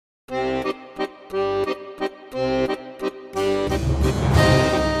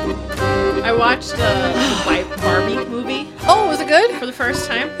watched the Barbie movie Oh, was it good? for the first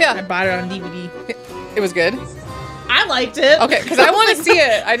time. Yeah. I bought it on DVD. It was good. I liked it. Okay, because I want to see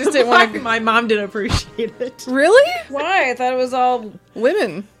it. I just didn't want to. My mom didn't appreciate it. Really? Why? I thought it was all...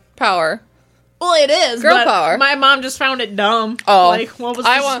 Women power. Well, it is. Girl but power. My mom just found it dumb. Oh. Like, what was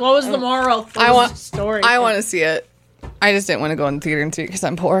the moral? What was the story? I want to see it. I just didn't want to go in the theater and see it because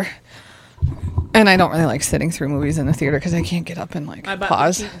I'm poor. And I don't really like sitting through movies in the theater because I can't get up and I bought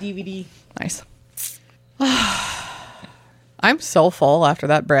pause. the cheap DVD. Nice. I'm so full after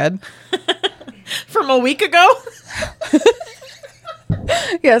that bread. From a week ago?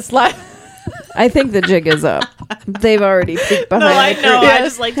 Yes, I think the jig is up. They've already peeked behind No, I the know. curtain. I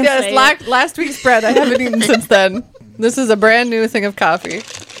just like to say it. last week's bread I haven't eaten since then. This is a brand new thing of coffee.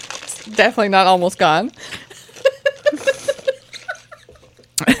 It's definitely not almost gone.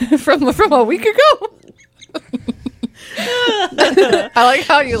 from a week ago. I like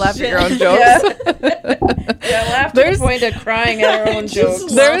how you laugh at your own jokes. Yeah, laugh to the point of crying at our own jokes.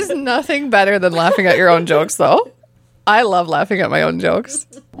 There's nothing better than laughing at your own jokes, though. I love laughing at my own jokes.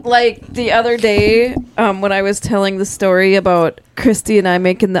 Like the other day, when I was telling the story about Christy and I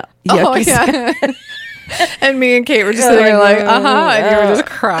making the yucky And me and Kate were just sitting there like, and you were just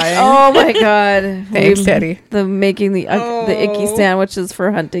crying. Oh my god! Thanks, Teddy. Making the icky sandwiches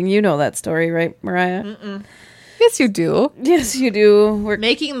for hunting. You know that story, right, Mariah? Mm-mm. Yes, you do. Yes, you do. We're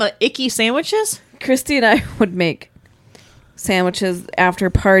making the icky sandwiches? Christy and I would make sandwiches after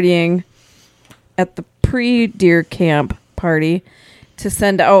partying at the pre-deer camp party to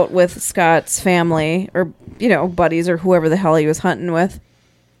send out with Scott's family or, buddies or whoever the hell he was hunting with.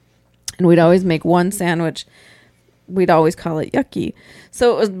 And we'd always make one sandwich. We'd always call it yucky.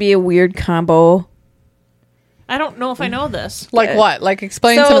 So it would be a weird combo. I don't know if I know this. Like what? Like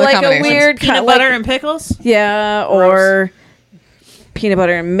explain some of the combinations. A weird peanut butter and pickles? Yeah, or peanut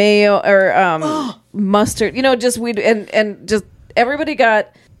butter and mayo or mustard. Just we'd and just everybody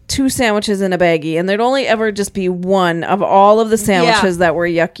got 2 sandwiches in a baggie, and there'd only ever just be one of all of the sandwiches that were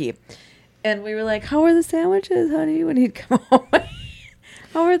yucky. And we were like, "How are the sandwiches, honey?" When he'd come home.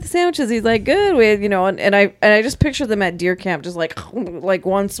 How are the sandwiches? He's like, good. We, and I just picture them at deer camp, just like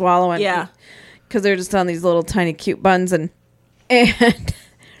one swallow, and because they're just on these little tiny cute buns, and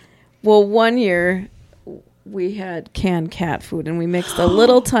well, one year we had canned cat food, and we mixed a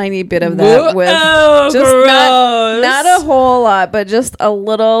little tiny bit of that with just not a whole lot, but just a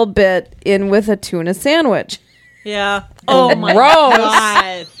little bit in with a tuna sandwich. Yeah. Oh my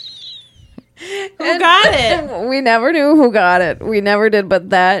god. Who got it? We never knew who got it. We never did, but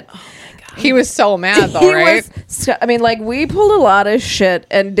that... Oh my God. He was so mad, though, right? We pulled a lot of shit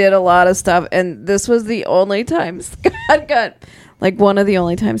and did a lot of stuff, and this was the only time Scott got... one of the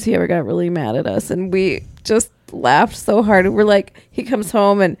only times he ever got really mad at us, and we just laughed so hard. We're like, he comes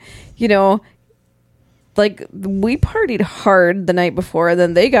home, and, we partied hard the night before, and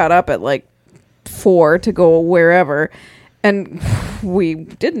then they got up at, 4 to go wherever, and we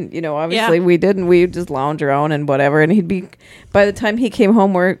didn't, obviously we didn't. We just lounge around and whatever. And by the time he came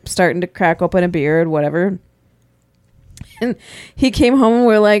home, we're starting to crack open a beer and whatever. And he came home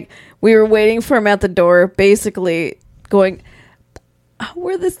and we were waiting for him at the door, basically going, "How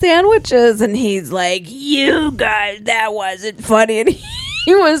were the sandwiches?" And he's like, "You guys, that wasn't funny." And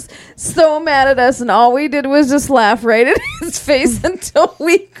he was so mad at us. And all we did was just laugh right in his face until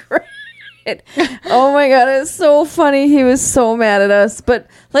we cried. Oh my god, it's so funny. He was so mad at us. But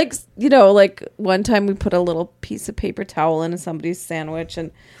one time we put a little piece of paper towel in somebody's sandwich,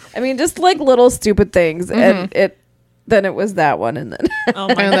 and just little stupid things. And then it was that one, and then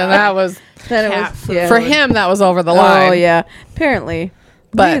and then that was for him. That was over the line. Oh yeah, apparently,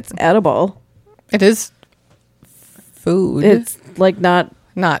 but it's edible. It is food. It's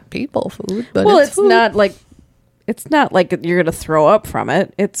not people food, but it's food. It's not like you're gonna throw up from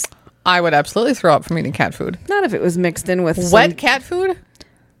it. I would absolutely throw up from eating cat food. Not if it was mixed in with wet cat food.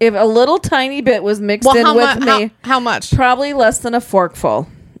 If a little tiny bit was mixed in with me, how much? Probably less than a forkful.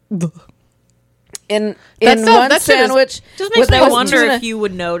 In one sandwich, just makes me wonder if you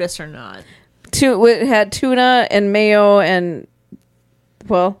would notice or not. It had tuna and mayo, and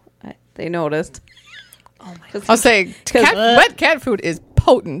they noticed. Oh my God. I'll say wet cat food is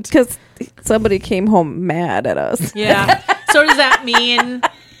potent because somebody came home mad at us. Yeah. So does that mean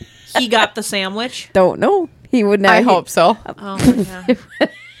he got the sandwich? Don't know. He would not. I hope so. Oh yeah.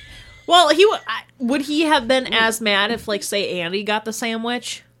 Well, would he have been as mad if, say, Andy got the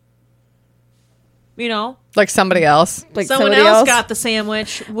sandwich? You know, Like somebody else. Like someone somebody else got the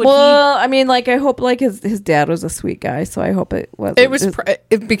sandwich. Would well, I mean, like I hope like his dad was a sweet guy, so I hope it was. It was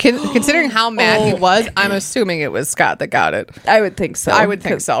considering how mad he was. I'm assuming it was Scott that got it. I would think so. I would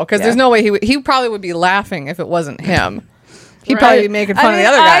think so because there's no way he probably would be laughing if it wasn't him. He'd Right. probably be making fun of the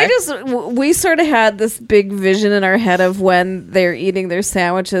other guy. We sort of had this big vision in our head of when they're eating their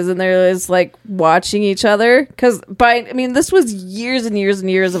sandwiches and they're just like watching each other. Because this was years and years and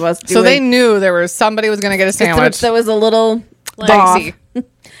years of us doing. So they knew there was somebody was going to get a sandwich. That was a little dicey. But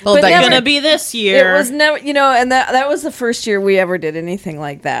it's gonna be this year. It was never, and that was the first year we ever did anything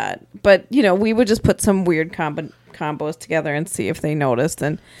like that. But we would just put some weird combos together and see if they noticed.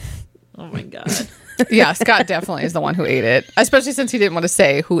 And oh my god. Yeah, Scott definitely is the one who ate it, especially since he didn't want to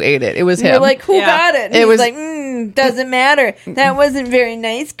say who ate it. It was him. We're like, who got it? And It he's was like, doesn't matter. That wasn't very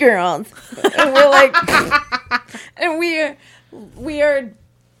nice, girls. And we're like, and we are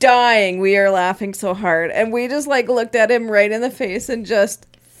dying. We are laughing so hard, and we just like looked at him right in the face and just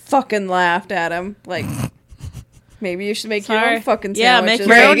fucking laughed at him. Like, maybe you should make your own fucking sandwiches.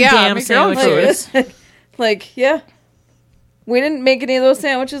 Make your own damn make your own sandwiches. Like, yeah. We didn't make any of those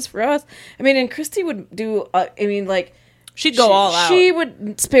sandwiches for us. I mean, and Christy would do, she'd go all out. She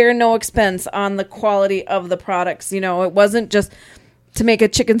would spare no expense on the quality of the products. It wasn't just to make a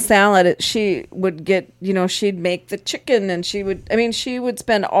chicken salad. She would get, she'd make the chicken and she would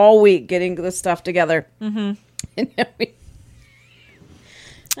spend all week getting the stuff together. Mm-hmm. And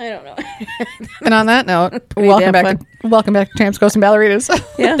I don't know. And on that note, welcome back to Tramps, Ghosts, and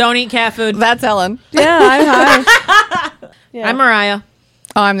Ballerinas. Yeah. Don't eat cat food. That's Ellen. Yeah, hi. Yeah. I'm Mariah.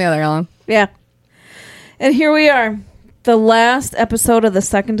 Oh, I'm the other Ellen. Yeah. And here we are. The last episode of the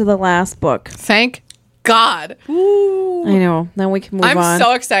second to the last book. Thank God. Ooh. I know. Then we can move on. I'm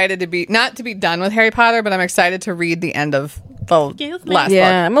so excited to be, not to be done with Harry Potter, but I'm excited to read the end of the last book.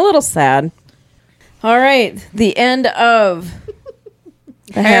 Yeah, I'm a little sad. All right. The end of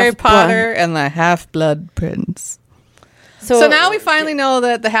the Harry Potter and the Half-Blood Prince. So now we finally know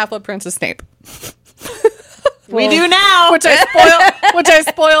that the Half-Blood Prince is Snape. We do now. Which I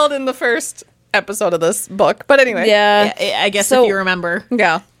spoiled in the first episode of this book. But anyway. Yeah. I guess if you remember.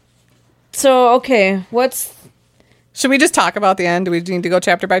 Yeah. So, okay. Should we just talk about the end? Do we need to go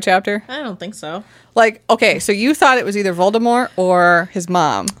chapter by chapter? I don't think so. Like, okay, so you thought it was either Voldemort or his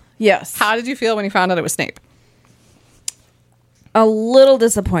mom. Yes. How did you feel when you found out it was Snape? A little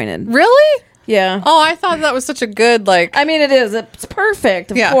disappointed. Really? Yeah. Oh, I thought that was such a good, like... I mean, it is. It's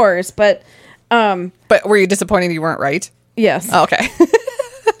perfect, of course, but... But were you disappointed you weren't right? Yes. Oh, okay.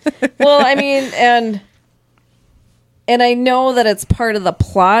 Well, I mean, and I know that it's part of the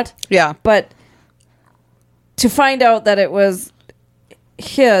plot. Yeah. But to find out that it was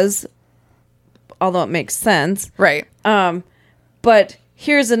his, although it makes sense. Right. But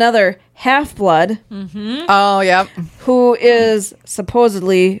here's another half-blood. Mm-hmm. Oh, yeah. Who is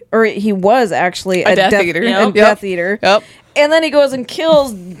supposedly, or he was actually a Death Eater. A Death Eater. Yep. And then he goes and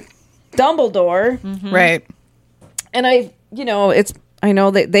kills Dumbledore. Mm-hmm. Right. And I know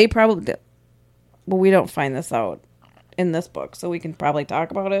that they probably did. Well, we don't find this out in this book, so we can probably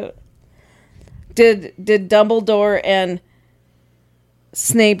talk about it. Did Dumbledore and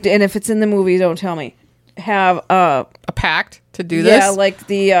Snape, and if it's in the movie, don't tell me, have a pact to do this? Yeah, like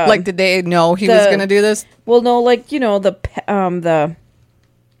the like did they know he was going to do this? Well, no, like the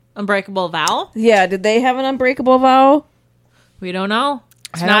Unbreakable vow? Yeah, did they have an unbreakable vow? We don't know.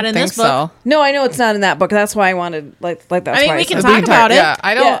 It's I not don't in think this book. so. No, I know it's not in that book. That's why I wanted that's I mean, why we can said talk about it. Yeah,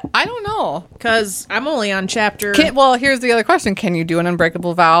 I don't know. Because I'm only on chapter... Well, here's the other question. Can you do an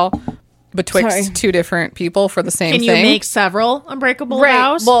unbreakable vow betwixt two different people for the same thing? Can you make several unbreakable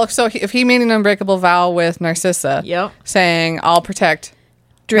vows? Well, so if he made an unbreakable vow with Narcissa, saying, I'll protect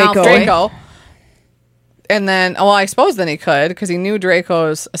Draco. And then, I suppose then he could, because he knew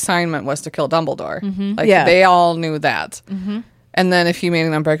Draco's assignment was to kill Dumbledore. Mm-hmm. They all knew that. Mm-hmm. And then if he made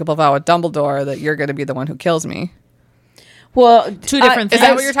an unbreakable vow with Dumbledore that you're going to be the one who kills me. Well, two different things. Is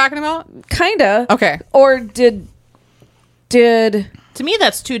that what you're talking about? Kinda. Okay. Or did to me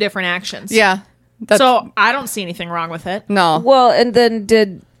that's two different actions. Yeah. So I don't see anything wrong with it. No. Well, and then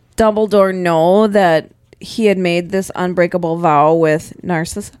did Dumbledore know that he had made this unbreakable vow with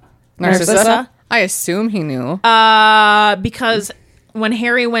Narcissa? I assume he knew. Because when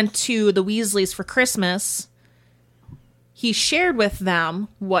Harry went to the Weasleys for Christmas, he shared with them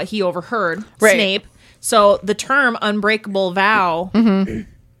what he overheard, Snape. So the term unbreakable vow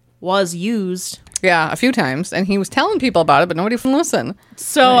was used. Yeah, a few times. And he was telling people about it, but nobody would listen.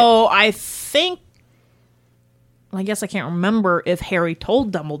 So I think... I guess I can't remember if Harry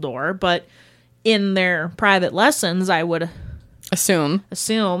told Dumbledore, but in their private lessons, I would... Assume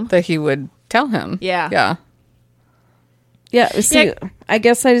that he would tell him. Yeah. See, I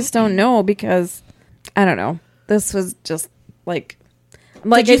guess I just don't know because I don't know. This was just like.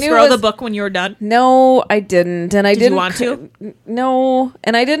 Did you throw the book when you were done? No, I didn't, and I didn't. You want to? No,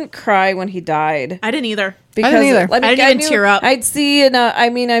 and I didn't cry when he died. I didn't either. Because, I didn't either. I didn't even tear up. I've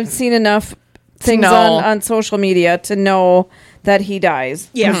seen enough things on social media to know that he dies.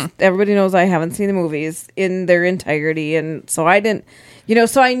 Yeah, everybody knows I haven't seen the movies in their entirety, and so I didn't.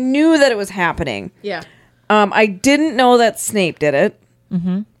 So I knew that it was happening. Yeah. I didn't know that Snape did it.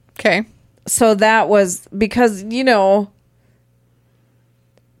 Mm-hmm. Okay. So that was because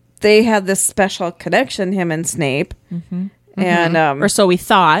they had this special connection, him and Snape. Mm-hmm. And or so we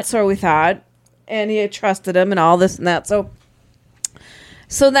thought. And he had trusted him and all this and that. So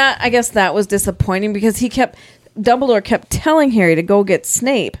that, I guess that was disappointing because Dumbledore kept telling Harry to go get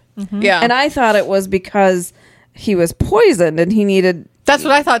Snape. Mm-hmm. Yeah. And I thought it was because he was poisoned and he needed. That's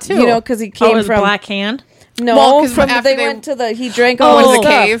what I thought too. Because he came from Black Hand. No, they went to he drank all the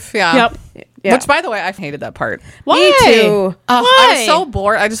stuff. cave. Yeah. Yep. Yeah. Which, by the way, I hated that part. Why? Me too. I was so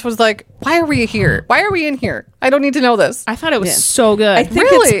bored. I just was like, why are we here? Why are we in here? I don't need to know this. I thought it was so good. I think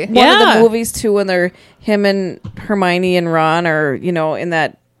it's one of the movies, too, when they're him and Hermione and Ron are, in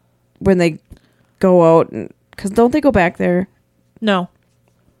that, when they go out. Because don't they go back there? No.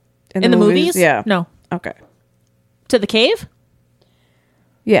 In the movies? Yeah. No. Okay. To the cave?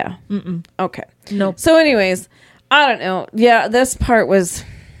 Yeah. Mm-mm. Okay. Nope. So anyways, I don't know. Yeah, this part was...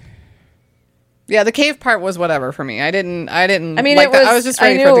 Yeah, the cave part was whatever for me. I didn't. I mean, like I was just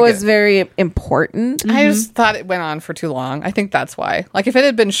ready I knew it was very important. I just thought it went on for too long. I think that's why. Like, if it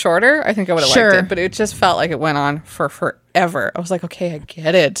had been shorter, I think I would have liked it. But it just felt like it went on for forever. I was like, okay, I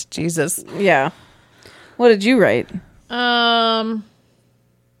get it. Jesus. Yeah. What did you write? Well,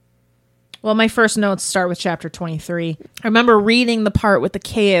 my first notes start with chapter 23. I remember reading the part with the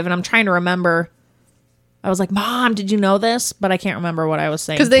cave, and I'm trying to remember. I was like, Mom, did you know this? But I can't remember what I was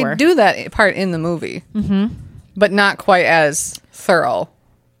saying. Because they do that part in the movie, but not quite as thorough,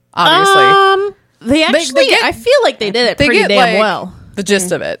 obviously. They actually, I feel like they did it pretty damn well. The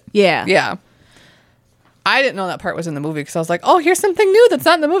gist of it. Yeah. Yeah. I didn't know that part was in the movie because I was like, oh, here's something new that's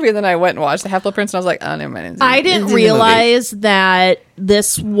not in the movie. And then I went and watched The Half-Blood Prince and I was like, oh, never mind. I didn't realize that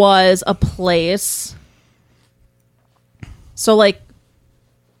this was a place. So, like,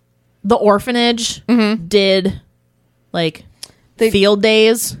 the orphanage did, like, field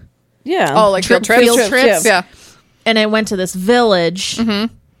days. Yeah. Oh, like field trips? Yeah. And I went to this village,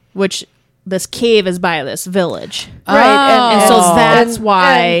 which this cave is by this village. Right. And so that's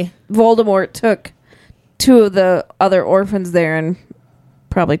why Voldemort took 2 of the other orphans there and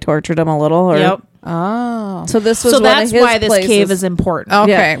probably tortured them a little. Yep. Oh. So this was that's why this places. cave is important.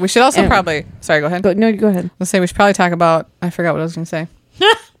 Okay. Yeah. We should also probably... Sorry, go ahead. No, go ahead. Let's say we should probably talk about... I forgot what I was going to say.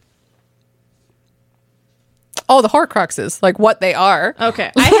 Oh, the Horcruxes, like what they are.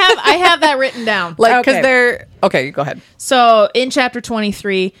 Okay. I have that written down. Like, because they're... Okay, go ahead. So, in chapter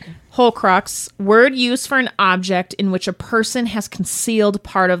 23, Horcrux, word used for an object in which a person has concealed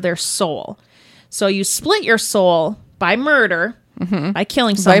part of their soul. So, you split your soul by murder, by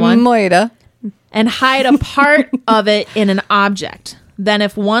killing someone. By murder. And hide a part of it in an object. Then,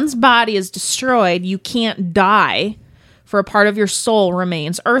 if one's body is destroyed, you can't die, for a part of your soul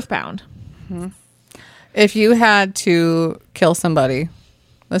remains earthbound. If you had to kill somebody,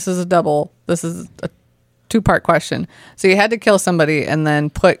 this is a 2-part question. So you had to kill somebody and then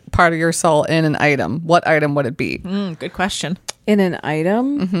put part of your soul in an item. What item would it be? Good question. In an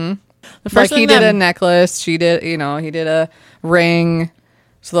item? Mm-hmm. The first he did a necklace. She did, he did a ring.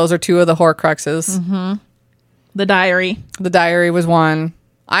 So those are 2 of the Horcruxes. Mm-hmm. The diary. The diary was one.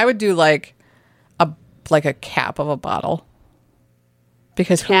 I would do like a cap of a bottle.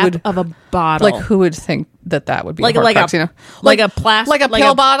 Because who would think that would be like a Horcrux, like a plastic, like a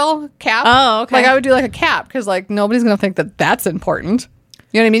pill bottle cap? Oh, okay. Like I would do like a cap because like nobody's gonna think that that's important.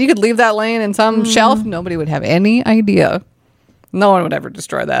 You know what I mean? You could leave that laying in some shelf, nobody would have any idea. No one would ever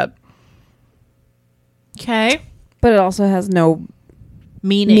destroy that. Okay, but it also has no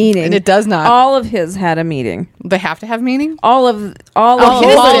meaning, and it does not. All of his had a meaning. They have to have meaning. All of his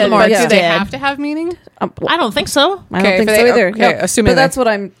Voldemort. Do they have to have meaning? I don't think so. I don't think so either. Okay, assuming, but that's what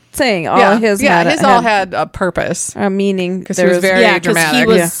I'm saying. All of his, had a purpose, a meaning, because he was very dramatic. He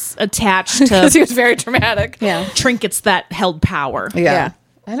was attached to. Because he was very dramatic. Yeah, trinkets that held power. Yeah.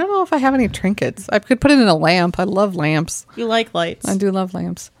 I don't know if I have any trinkets. I could put it in a lamp. I love lamps. You like lights? I do love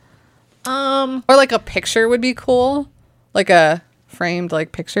lamps. Or like a picture would be cool, like a framed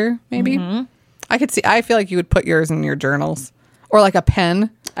like picture maybe. I could see. I feel like you would put yours in your journals, or like a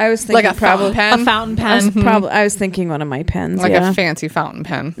pen. I was thinking like a fountain pen. A fountain pen. I was thinking one of my pens, like a fancy fountain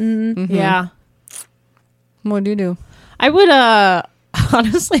pen. Mm-hmm. Yeah. What do you do? I would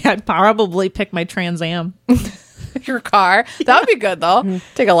honestly, I'd probably pick my Trans Am. Your car. That would be good though.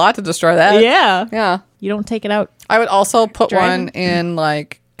 Take a lot to destroy that. Yeah. You don't take it out. I would also put one in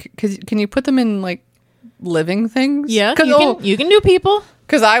like, cause can you put them in like living things? Yeah. You can do people.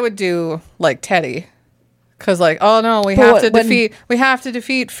 Cause I would do like Teddy. Cause like, oh no, we have to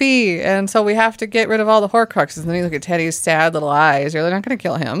defeat Fee, and so we have to get rid of all the Horcruxes. And then you look at Teddy's sad little eyes. You're not going to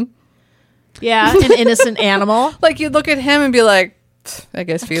kill him. Yeah, an innocent animal. Like you'd look at him and be like, I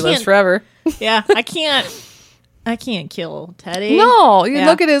guess Fee lives forever. Yeah, I can't kill Teddy. No, you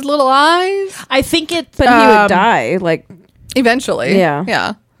look at his little eyes. I think but he would die like eventually.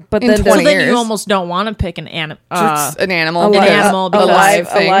 Yeah. But then, you almost don't want to pick an animal, a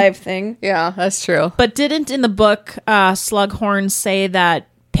live thing. Yeah, that's true. But didn't in the book Slughorn say that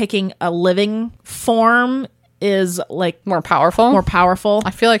picking a living form is like more powerful?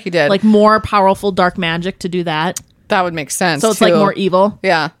 I feel like he did. Like more powerful dark magic to do that. That would make sense. So it's like more evil.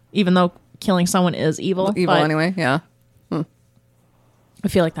 Yeah. Even though killing someone is evil. Anyway, yeah. I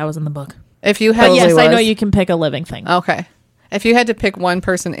feel like that was in the book. If you had, but yes, I know you can pick a living thing. Okay. If you had to pick one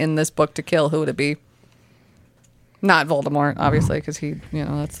person in this book to kill, who would it be? Not Voldemort, obviously, because he,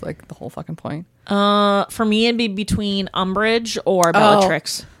 that's like the whole fucking point. For me, it'd be between Umbridge or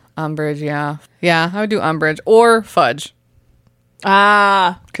Bellatrix. Umbridge, yeah. Yeah, I would do Umbridge or Fudge.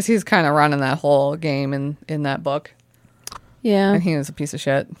 Because he's kind of running that whole game in that book. Yeah. And he was a piece of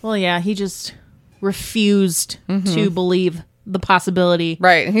shit. Well, yeah, he just refused to believe the possibility.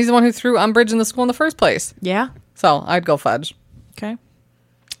 Right, and he's the one who threw Umbridge in the school in the first place. Yeah. So, I'd go Fudge. Okay.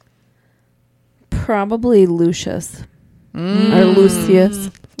 Probably Lucius. Or Lucius.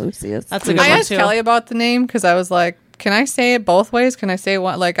 That's a good one, I asked Kelly about the name because I was like, can I say it both ways? Can I say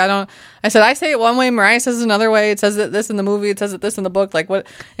what? Like, I said, I say it one way. Mariah says it another way. It says it this in the movie. It says it this in the book. Like, what?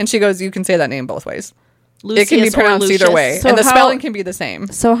 And she goes, you can say that name both ways. Lucius, it can be pronounced either way. So and the spelling can be the same.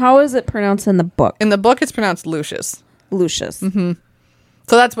 So how is it pronounced in the book? In the book, it's pronounced Lucius. Mm-hmm.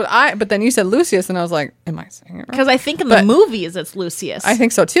 So that's what but then you said Lucius, and I was like, am I saying it wrong? Because I think in the movies it's Lucius. I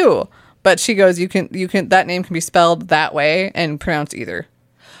think so too. But she goes, you can, that name can be spelled that way and pronounced either.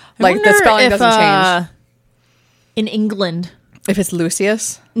 Like the spelling doesn't change. In England. If it's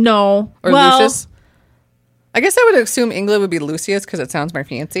Lucius? No. Or Lucius? I guess I would assume England would be Lucius because it sounds more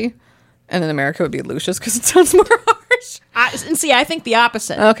fancy. And in America would be Lucius because it sounds more harsh. I think the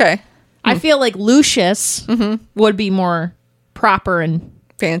opposite. Okay. I feel like Lucius would be more proper and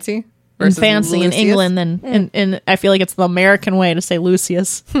fancy Lucius? In England than and I feel like it's the American way to say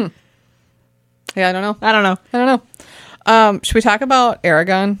Lucius. Yeah, I don't know. Should we talk about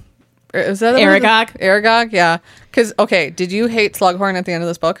Aragon? Is that Aragog? Aragog, yeah. Because, okay, did you hate Slughorn at the end of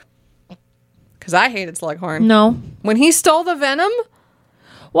this book? Because I hated Slughorn. No. When he stole the venom?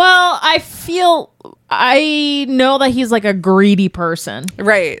 Well, I know that he's like a greedy person.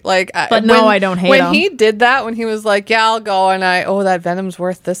 Right. Like, but I don't hate him. When he did that, when he was like, yeah, I'll go, and that venom's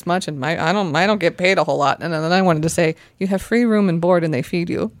worth this much, and I don't get paid a whole lot. And then I wanted to say, you have free room and board and they feed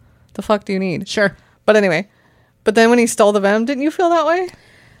you. The fuck do you need? Sure. But anyway, then when he stole the venom, didn't you feel that way?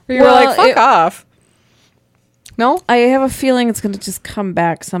 Where you were like, fuck off. No? I have a feeling it's going to just come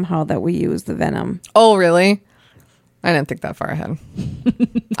back somehow that we use the venom. Oh, really? I didn't think that far ahead.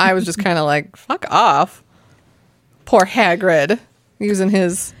 I was just kind of like, fuck off. Poor Hagrid using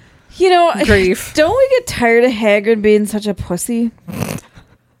his grief. Don't we get tired of Hagrid being such a pussy?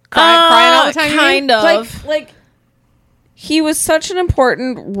 Crying all the time? Kind of. Like, he was such an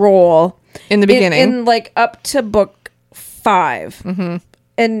important role. In the beginning. In like up to book 5. Mm-hmm.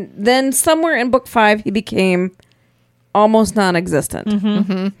 And then somewhere in book 5, he became almost non-existent. Mm-hmm.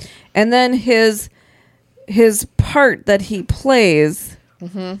 Mm-hmm. And then his part that he plays,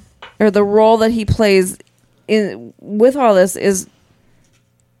 or the role that he plays with all this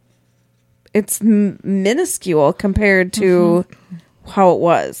it's minuscule compared to how it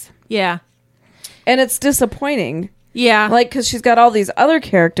was. Yeah. And it's disappointing. Yeah. Like, because she's got all these other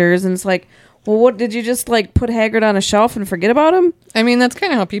characters, and it's like, well, what did you just like put Hagrid on a shelf and forget about him? I mean, that's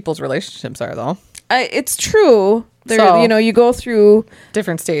kind of how people's relationships are, though. It's true. You go through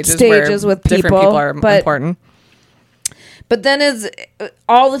different stages with people. Different people are important. But then is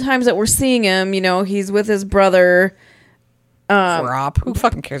all the times that we're seeing him, he's with his brother. Grop. Who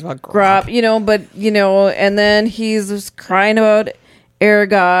fucking cares about Grop? And then he's just crying about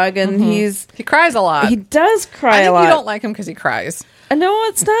Aragog, and he cries a lot. He does cry a lot. I think you don't like him because he cries. No,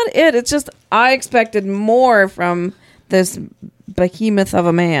 it's not it. It's just I expected more from this behemoth of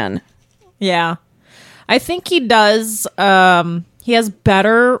a man. Yeah. I think he does he has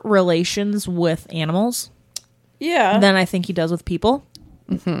better relations with animals. Yeah. Than I think he does with people.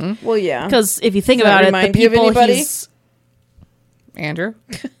 Mm-hmm. Well, yeah. Because if you think about it, the people he's... Andrew?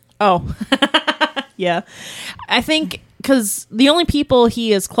 Oh. Yeah. I think because the only people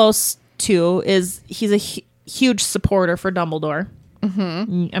he is close to is he's a huge supporter for Dumbledore.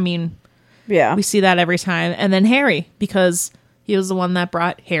 Mm-hmm. I mean, yeah, we see that every time. And then Harry, because he was the one that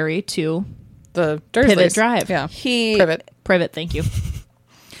brought Harry to the Pivot Drive. Yeah. Privet, thank you.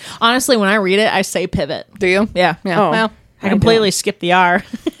 Honestly, when I read it, I say pivot. Do you? Yeah. Yeah. Oh, well, I completely skip the R.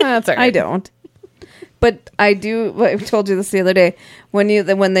 That's all right. I don't. But I do. I told you this the other day when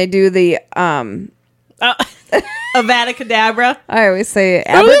they do the Avada Kedavra. I always say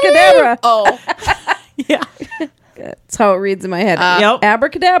abracadabra. Oh, yeah. That's how it reads in my head. Yep.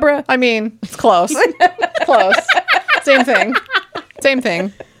 Abracadabra. I mean, it's close. Close. Same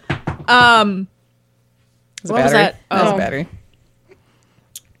thing. What was that? That was a battery.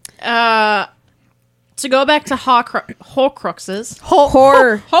 To go back to Horcruxes.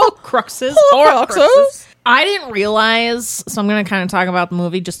 Horcruxes. Horcruxes. I didn't realize, so I'm going to kind of talk about the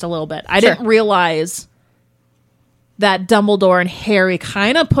movie just a little bit. I didn't realize that Dumbledore and Harry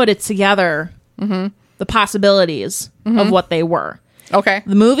kind of put it together, the possibilities of what they were. Okay.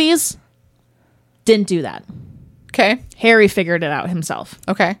 The movies didn't do that. Okay. Harry figured it out himself.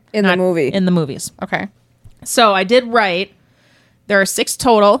 Okay. In the movie. In the movies. Okay. So I did write, there are 6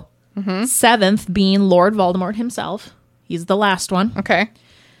 total. 7th being Lord Voldemort himself. He's the last one. Okay.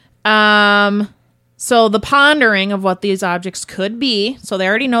 So the pondering of what these objects could be. So they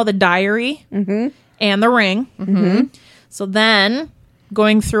already know the diary and the ring. So then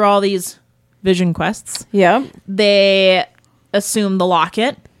going through all these vision quests. Yep. They assume the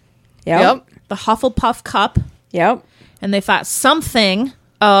locket. Yep. The Hufflepuff cup. Yep. And they thought something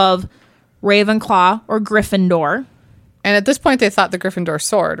of Ravenclaw or Gryffindor. And at this point, they thought the Gryffindor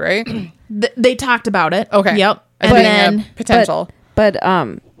sword, right? They talked about it. Okay. Yep. And then potential. But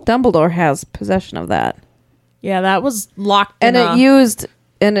Dumbledore has possession of that. Yeah, that was locked. And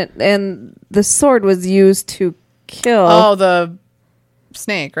and the sword was used to kill. Oh, the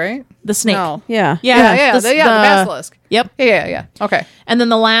snake, right? The snake. No. Yeah. Yeah. The basilisk. Yep. Yeah. Okay. And then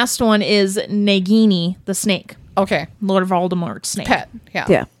the last one is Nagini, the snake. Okay. Lord Voldemort's snake. Pet. Yeah.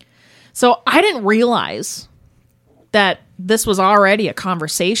 Yeah. So I didn't realize that this was already a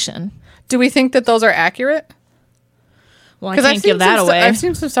conversation. Do we think that those are accurate? Well, I can't give that away. I've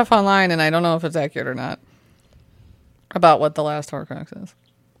seen some stuff online, and I don't know if it's accurate or not about what the last Horcrux is.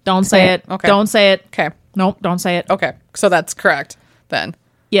 Don't say it. Okay. Don't say it. Okay. Nope. Don't say it. Okay. So that's correct then.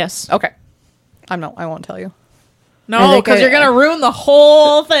 Yes. Okay. I won't tell you. No, because you're gonna ruin the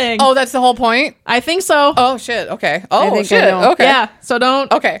whole thing. Oh, that's the whole point? I think so. Oh shit. Okay. I Oh think shit. I know. Okay. Yeah. So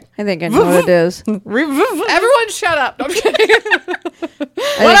don't. Okay. I think I know what it is. Everyone shut up. No, I'm kidding.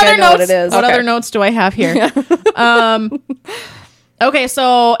 I know what it is. What Okay. other notes do I have here? Okay,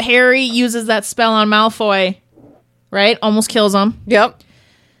 so Harry uses that spell on Malfoy, right? Almost kills him. Yep.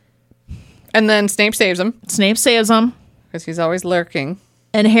 And then Snape saves him. Snape saves him. Because he's always lurking.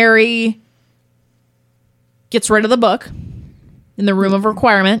 And Harry gets rid of the book in the room of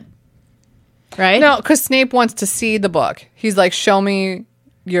requirement. Right? No, because Snape wants to see the book. He's like, show me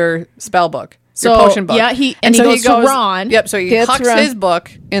your spell book. So, your potion book. Yeah, he goes to Ron. Yep, so he hucks his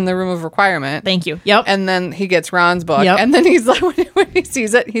book in the room of requirement. Thank you. Yep. And then he gets Ron's book. Yep. And then he's like, when he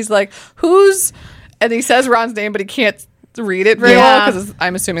sees it, he's like, who's... And he says Ron's name, but he can't read it very well because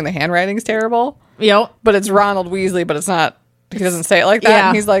I'm assuming the handwriting's terrible. Yep. But it's Ronald Weasley, but it's not... He doesn't say it like that. Yeah.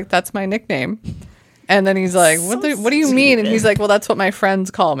 And he's like, that's my nickname. And then he's like, what do you mean? And he's like, well, that's what my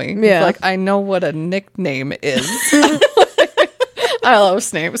friends call me. Yeah. He's like, I know what a nickname is. I love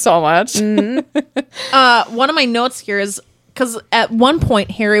Snape so much. Mm-hmm. One of my notes here is because at one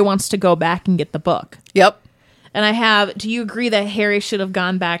point Harry wants to go back and get the book. Yep. And I have, do you agree that Harry should have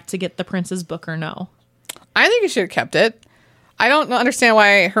gone back to get the prince's book or no? I think he should have kept it. I don't understand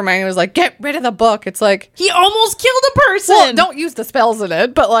why Hermione was like, get rid of the book. It's like... He almost killed a person! Well, don't use the spells in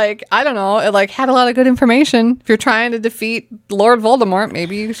it, but like, I don't know. It like had a lot of good information. If you're trying to defeat Lord Voldemort,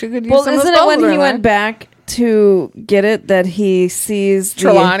 maybe you should use some of the spells. Isn't it when he went back to get it that he sees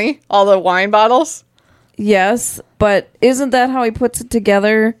Trelawney, all the wine bottles? Yes, but isn't that how he puts it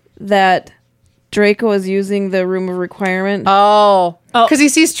together that Draco is using the room of requirement? Oh. Because he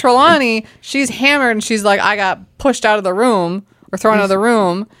sees Trelawney, she's hammered, and she's like, I got pushed out of the room, or thrown out of the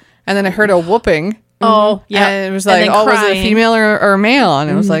room, and then I heard a whooping. Oh, yeah. And it was like, oh, was it a female or male? And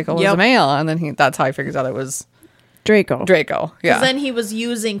it was like, oh, it was a male. And then that's how he figures out it was Draco. Yeah. Then he was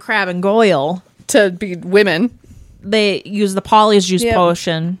using Crabbe and Goyle. To be women. They used the Polyjuice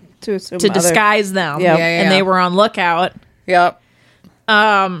potion to disguise them. Yep. Yeah. And they were on lookout. Yep.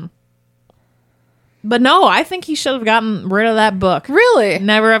 But no, I think he should have gotten rid of that book. Really?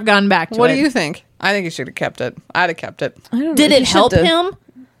 Never have gone back to it. What do you think? I think he should have kept it. I'd have kept it. I don't know. Did it help him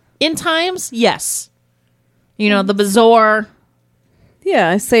in times? Yes. You know, the Bazaar. Yeah,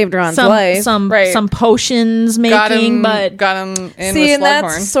 I saved Ron's life. Some potions making, but got him in see, with and Slughorn.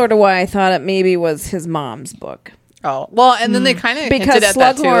 that's sort of why I thought it maybe was his mom's book. Oh, well, and then they kind of hinted at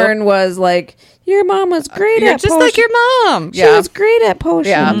that too. Slughorn was like, your mom was great You're at just potions. like your mom. She was great at potions.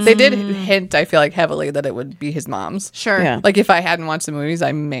 Yeah, they did hint, I feel like, heavily that it would be his mom's. sure. Yeah. Like, if I hadn't watched the movies,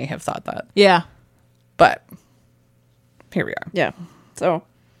 I may have thought that. Yeah. But here we are. Yeah. So.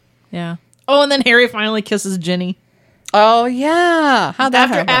 Yeah. Oh, and then Harry finally kisses Ginny. Oh, yeah. How'd that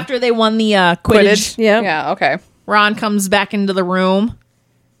happen? After they won the Quidditch. Yeah. Yeah, okay. Ron comes back into the room.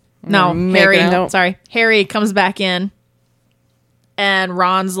 No, Harry. out. Sorry. Harry comes back in. And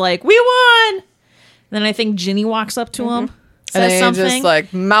Ron's like, we won! Then I think Ginny walks up to him. Says And something. just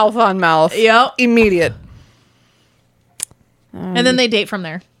like mouth on mouth. Yep. Immediate. And then they date from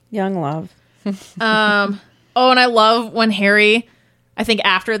there. Young love. Oh, and I love when Harry, I think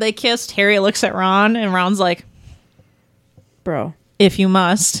after they kissed, Harry looks at Ron and Ron's like, Bro. if you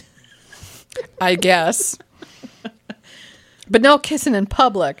must. I guess. But no kissing in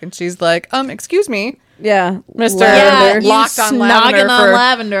public. And she's like, excuse me, Yeah. Mr. Lavender. Locked on snogging Lavender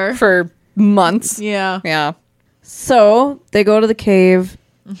Lavender. for months. Yeah. Yeah. So they go to the cave.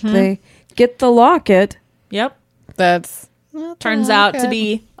 They get the locket. Yep. That's Turns out to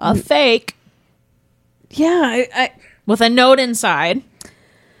be a fake Yeah. I with a note inside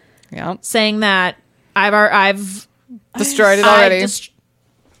yeah. saying that I've Destroyed it already.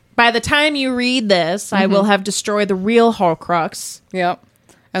 by the time you read this, I will have destroyed the real Horcrux. Yep.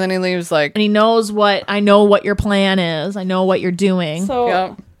 And then he leaves like, And he knows I know what your plan is. I know what you're doing. so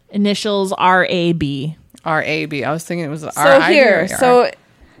yep. Initials R-A-B. R-A-B. I was thinking it was so R-I-B here. or So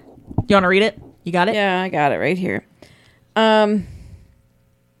You want to read it? You got it? yeah, I got it right here. Harry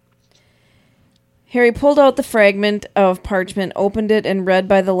pulled out the fragment of parchment, opened it, and read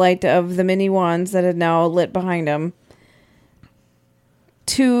by the light of the many wands that had now lit behind him.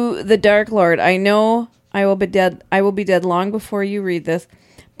 To the Dark Lord, I know I will be dead. I will be dead long before you read this,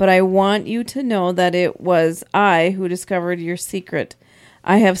 but I want you to know that it was I who discovered your secret.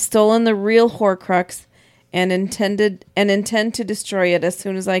 I have stolen the real Horcrux and intend to destroy it as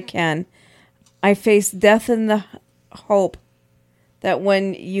soon as I can. I face death in the hope that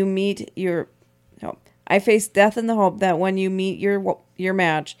when you meet your your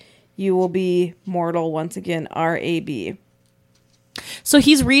match, you will be mortal once again. R.A.B. So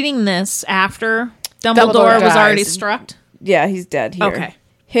he's reading this after Dumbledore was already struck? Yeah, he's dead here. Okay.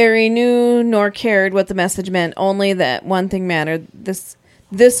 Harry knew nor cared what the message meant, only that one thing mattered. This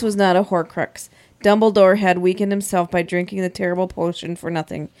was not a Horcrux. Dumbledore had weakened himself by drinking the terrible potion for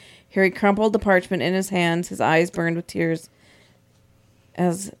nothing. Harry crumpled the parchment in his hands, his eyes burned with tears,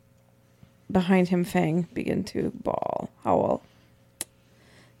 as behind him Fang began to howl.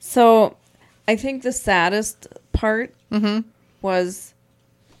 So, I think the saddest part was,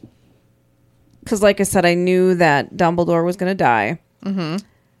 because like I said, I knew that Dumbledore was going to die. Mm-hmm.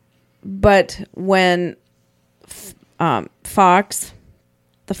 But when Fox,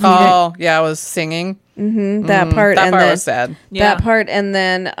 the Phoenix, oh, yeah, I was singing. that part, That and part then, was sad. Yeah. that part, and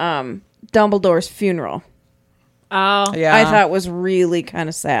then Dumbledore's funeral, Oh. Yeah. I thought was really kind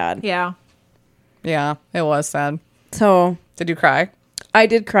of sad. Yeah. Yeah, it was sad. So Did you cry? I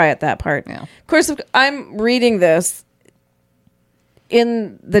did cry at that part. Yeah. Of course, I'm reading this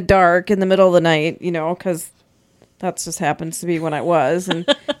in the dark, in the middle of the night, because that just happens to be when I was, and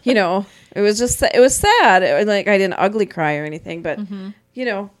it was sad. It was like I didn't ugly cry or anything, but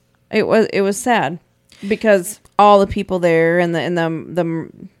it was sad because all the people there and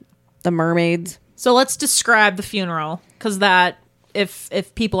the mermaids. So let's describe the funeral, because that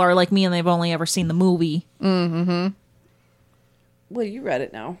if people are like me and they've only ever seen the movie. Well, you read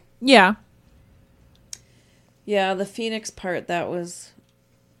it now. Yeah. Yeah, the Phoenix part, that was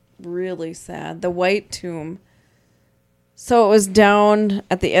really sad. The White Tomb. So it was down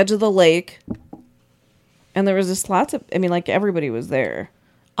at the edge of the lake, and there was just lots of, everybody was there.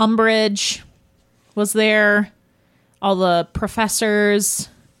 Umbridge was there. All the professors.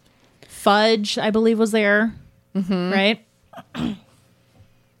 Fudge, I believe, was there. Mm-hmm. Right?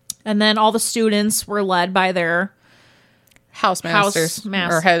 And then all the students were led by their Housemasters.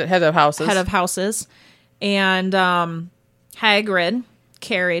 Or head of houses. Head of houses. And Hagrid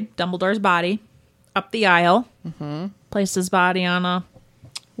carried Dumbledore's body up the aisle. Mm-hmm. Placed his body on a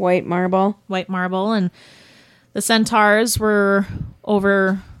white marble. And the centaurs were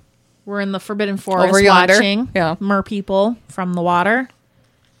in the Forbidden Forest over yonder. watching mer people from the water.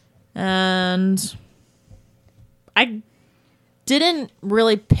 And I didn't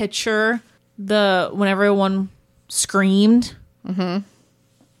really picture when everyone screamed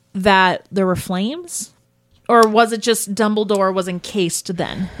that there were flames. Or was it just Dumbledore was encased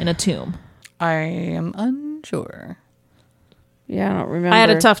then in a tomb? I am unsure. Yeah, I don't remember. I had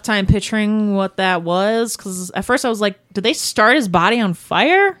a tough time picturing what that was because at first I was like, did they start his body on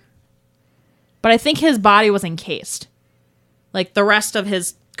fire? But I think his body was encased. Like the rest of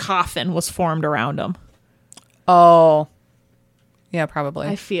his coffin was formed around him. Oh. Yeah, probably.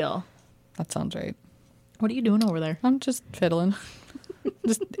 I feel. That sounds right. What are you doing over there? I'm just fiddling.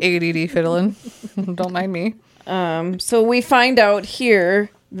 Just ADD fiddling. Don't mind me. So we find out here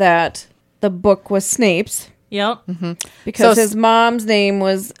that the book was Snape's. Yep. Because his mom's name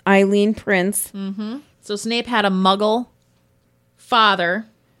was Eileen Prince. So Snape had a muggle father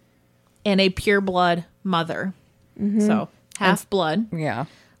and a pureblood mother. So half-blood. Yeah.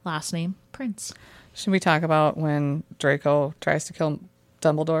 Last name, Prince. Should we talk about when Draco tries to kill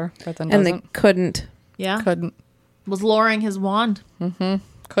Dumbledore, but then and doesn't? They couldn't. Yeah. Couldn't. Was lowering his wand.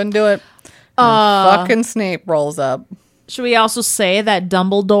 Couldn't do it. Fucking Snape rolls up. Should we also say that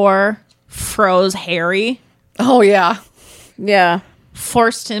Dumbledore froze Harry? Oh, yeah. Yeah.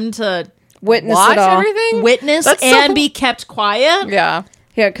 Forced him to witness watch it all. everything? Witness and be kept quiet? Yeah.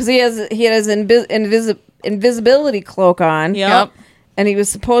 Yeah, because he had his invisibility cloak on. Yep. And he was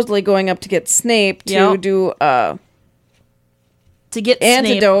supposedly going up to get Snape to do to get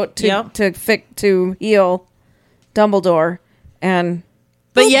antidote Snape. to heal Dumbledore,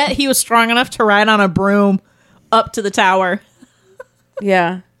 but yet he was strong enough to ride on a broom up to the tower.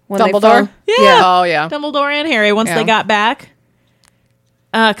 Yeah, when Dumbledore. Yeah. Oh yeah. Dumbledore and Harry once they got back,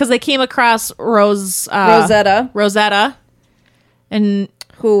 because they came across Rosetta, and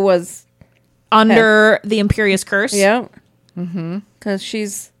who was under the Imperious Curse. Yeah. Because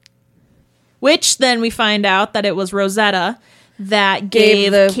she's... Which then we find out that it was Rosetta that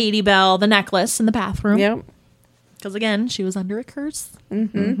gave Katie Bell the necklace in the bathroom. Yep. Because again, she was under a curse.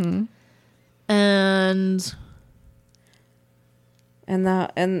 And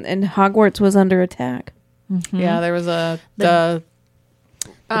Hogwarts was under attack. Yeah, there was the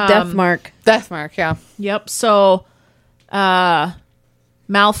death mark. Death mark, yeah. Yep. So Malfoy,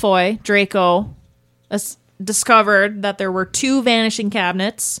 Draco, discovered that there were 2 vanishing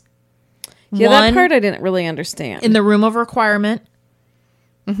cabinets. Yeah, that part I didn't really understand. In the Room of Requirement.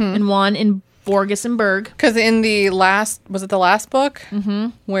 And one in Borgus and Berg. Because in the last... Was it the last book?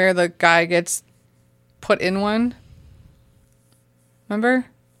 Where the guy gets put in one? Remember?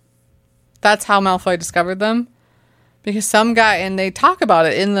 That's how Malfoy discovered them. Because some guy... And they talk about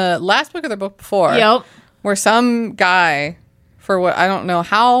it in the last book or the book before. Yep. Where some guy... For what I don't know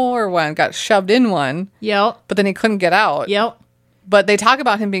how or when got shoved in one. Yep. But then he couldn't get out. Yep. But they talk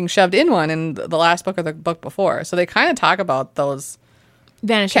about him being shoved in one in the last book or the book before. So they kind of talk about those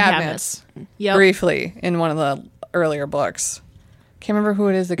vanishing cabinets. Yep. Briefly in one of the earlier books. Can't remember who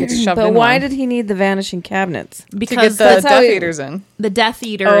it is that gets shoved in. But why did he need the vanishing cabinets? Because to get the Death Eaters in. The Death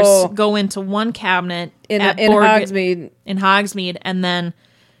Eaters go into one cabinet in Hogsmeade. In Hogsmeade, and then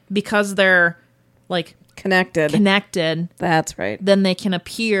because they're like connected. That's right. Then they can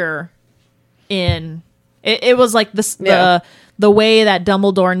appear in. It was like this the way that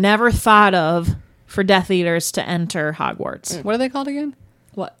Dumbledore never thought of for Death Eaters to enter Hogwarts. What are they called again?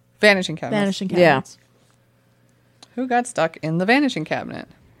 What? Vanishing cabinets. Vanishing cabinets. Yeah. Who got stuck in the vanishing cabinet?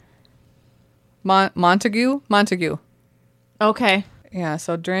 Montague. Okay. Yeah.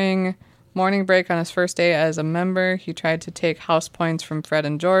 So during morning break on his first day as a member, he tried to take house points from Fred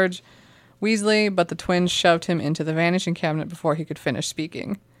and George Weasley, but the twins shoved him into the vanishing cabinet before he could finish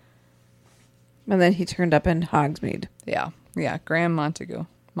speaking. And then he turned up in Hogsmeade. Yeah. Graham Montague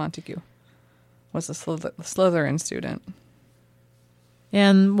was a Slytherin student.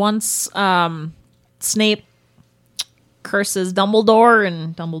 And once Snape curses Dumbledore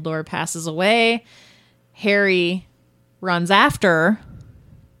and Dumbledore passes away, Harry runs after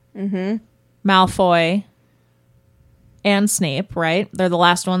Malfoy and Snape, right? They're the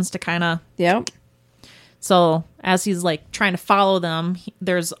last ones to kind of... Yep. So as he's like trying to follow them,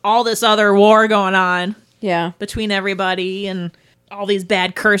 there's all this other war going on. Yeah. Between everybody, and all these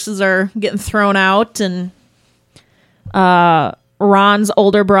bad curses are getting thrown out, and Ron's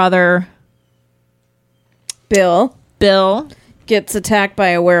older brother, Bill, gets attacked by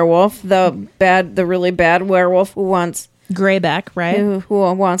a werewolf. The really bad werewolf who wants Greyback, right?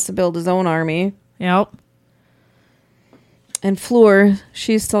 Who wants to build his own army. Yep. And Fleur,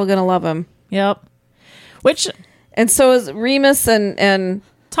 she's still gonna love him. Yep. And so is Remus and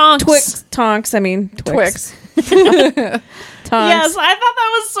Tonks. Twix. Tonks. Twix. Yes, I thought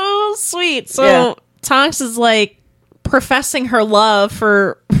that was so sweet. So Tonks is like professing her love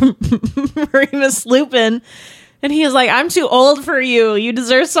for Remus Lupin, and he is like, I'm too old for you. You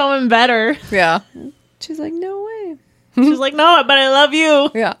deserve someone better. Yeah. She's like, no way. She's like, no, but I love you.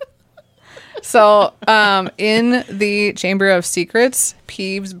 Yeah. So, in the Chamber of Secrets,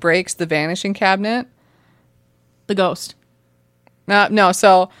 Peeves breaks the vanishing cabinet. The ghost. No.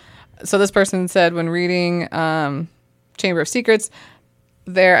 So this person said when reading Chamber of Secrets,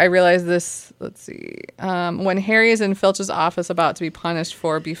 I realized this. Let's see. When Harry is in Filch's office about to be punished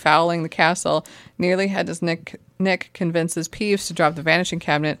for befouling the castle, nearly head as Nick convinces Peeves to drop the vanishing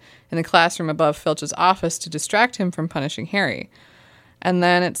cabinet in the classroom above Filch's office to distract him from punishing Harry. And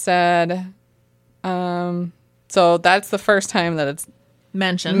then it said, so that's the first time that it's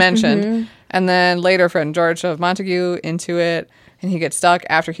mentioned. Mm-hmm. And then later, friend George of Montague into it, and he gets stuck.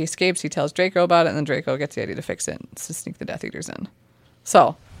 After he escapes, he tells Draco about it, and then Draco gets the idea to fix it, to sneak the Death Eaters in.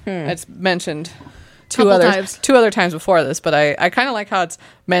 So it's mentioned two other times before this, but I kind of like how it's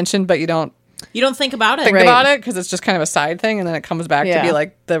mentioned, but you don't think about it. Think about it because it's just kind of a side thing, and then it comes back to be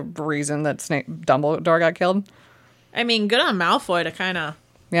like the reason that Dumbledore got killed. I mean, good on Malfoy to kind of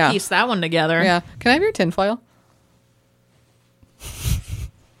piece that one together. Yeah. Can I have your tinfoil?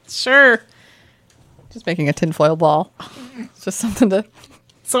 Sure. Just making a tinfoil ball. It's just something to do.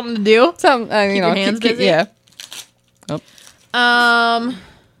 Keep your hands busy. Yeah. Oh.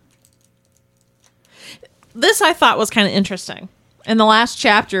 This I thought was kind of interesting. In the last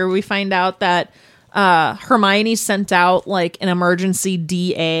chapter, we find out that Hermione sent out like an emergency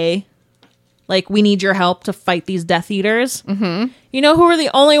DA. Like, we need your help to fight these Death Eaters. Mm-hmm. You know who were the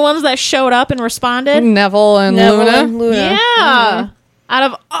only ones that showed up and responded? Neville and Luna. Yeah. Mm-hmm. Out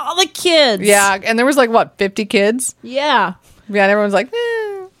of all the kids. Yeah. And there was 50 kids? Yeah. Yeah. And everyone's like,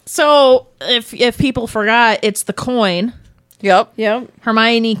 eh. So if people forgot, it's the coin. Yep.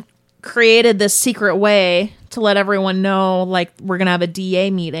 Hermione created this secret way to let everyone know, like, we're going to have a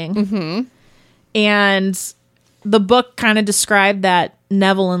DA meeting. Mm-hmm. And the book kind of described that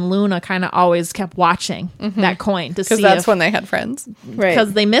Neville and Luna kind of always kept watching that coin to see because that's when they had friends, right?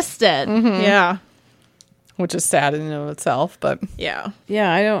 Because they missed it. Mm-hmm. Yeah, which is sad in and of itself, but yeah.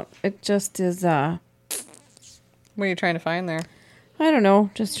 I don't. It just is. What are you trying to find there? I don't know.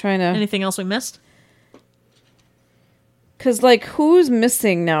 Just trying to. Anything else we missed? Because who's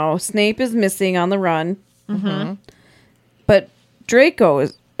missing now? Snape is missing on the run, but Draco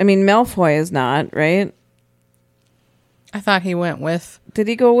is. I mean, Malfoy is not, right? I thought he went with. Did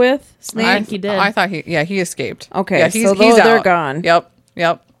he go with Snape? I think he did. I thought he escaped. Okay, yeah, so they're gone. Yep.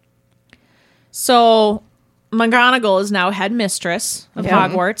 So McGonagall is now headmistress of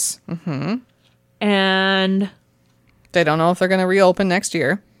Hogwarts. Mm-hmm. And they don't know if they're going to reopen next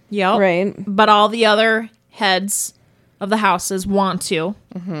year. Yep. Right. But all the other heads of the houses want to.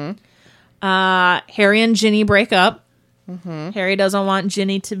 Mm-hmm. Harry and Ginny break up. Mm-hmm. Harry doesn't want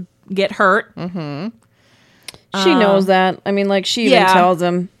Ginny to get hurt. Mm-hmm. She knows that. I mean, she even tells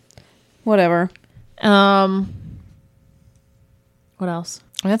him. Whatever. What else?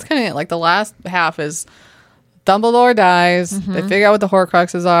 And that's kind of it. The last half is Dumbledore dies. Mm-hmm. They figure out what the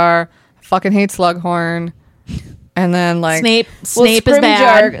Horcruxes are. I fucking hate Slughorn. And then Snape is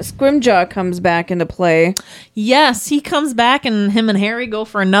bad. Scrimjaw comes back into play. Yes, he comes back, and him and Harry go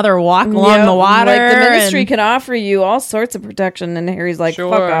for another walk along the water. The Ministry can offer you all sorts of protection, and Harry's like,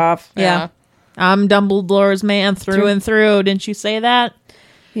 sure. fuck off. Yeah. I'm Dumbledore's man through and through. Didn't you say that?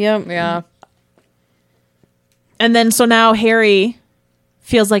 Yep. Yeah. And then so now Harry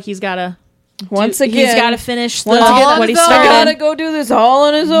feels like he's got to finish what he started. Gotta go do this all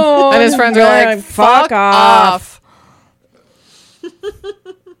on his own. And his friends are like, fuck off.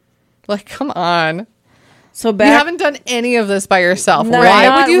 Come on. So you haven't done any of this by yourself. No,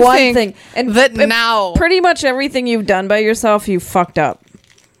 why would you think thing. And that now? Pretty much everything you've done by yourself, you fucked up.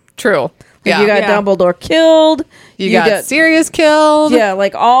 True. You got Dumbledore killed. You got Sirius killed. Yeah,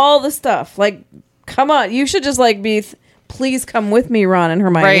 all the stuff. Come on. You should just please come with me, Ron and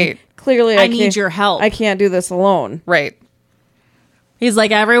Hermione. Right. Clearly, I need your help. I can't do this alone. Right. He's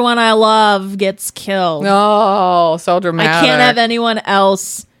like, everyone I love gets killed. Oh, so dramatic. I can't have anyone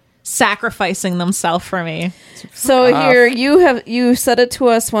else sacrificing themselves for me. So here, you said it to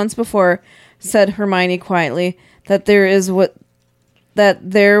us once before, said Hermione quietly, that there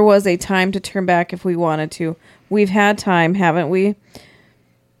was a time to turn back if we wanted to. We've had time, haven't we?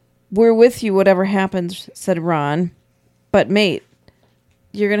 We're with you, whatever happens, said Ron. But mate,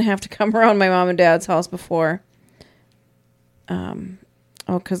 you're going to have to come around my mom and dad's house before.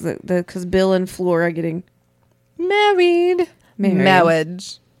 Because Bill and Fleur are getting married.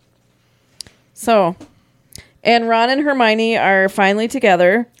 Marriage. So, And Ron and Hermione are finally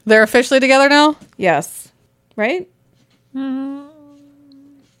together. They're officially together now? Yes. Right? It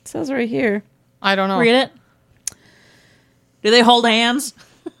says right here. I don't know. Read it. Do they hold hands?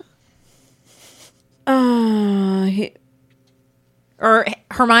 Or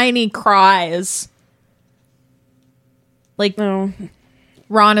Hermione cries. Like, no.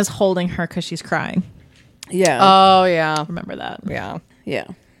 Ron is holding her because she's crying. Yeah. Oh, yeah. Remember that. Yeah. Yeah.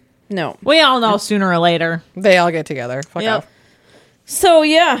 No. We all know sooner or later. They all get together. Fuck off. So,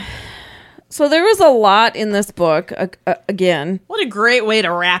 yeah. So there was a lot in this book, again. What a great way to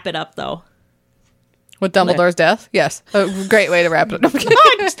wrap it up, though. With Dumbledore's death? Yes. A great way to wrap it up.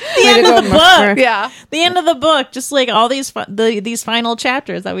 The end of the book. Yeah. The end of the book. Just like all these these final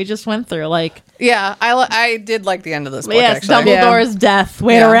chapters that we just went through. Like, yeah, I did like the end of this book, yes, actually. Dumbledore's death.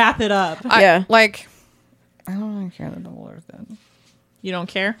 Way to wrap it up. I don't really care that Dumbledore's dead. You don't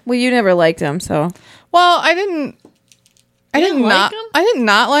care? Well, you never liked him, so. Well, I did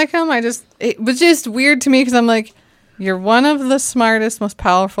not like him. It was just weird to me because I'm like, you're one of the smartest, most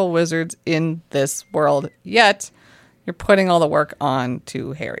powerful wizards in this world, yet you're putting all the work on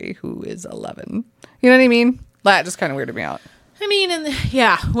to Harry, who is 11. You know what I mean? That just kind of weirded me out. I mean,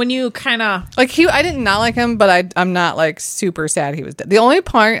 when you kind of... Like, I did not like him, but I'm not, like, super sad he was dead. The only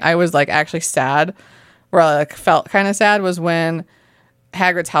part I was, like, actually sad, where I, like, felt kind of sad, was when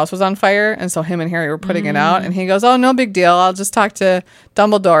Hagrid's house was on fire, and so him and Harry were putting it out, and he goes, oh, no big deal, I'll just talk to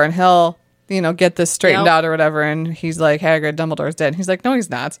Dumbledore, and he'll, get this straightened out or whatever, and he's like, Hagrid, Dumbledore's dead. And he's like, no, he's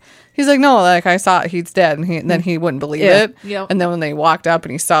not. He's like, no, like, I saw he's dead, and then he wouldn't believe it. Yep. And then when they walked up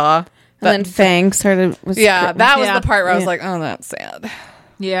and he saw... And then Fang started... that was the part where I was like, oh, that's sad.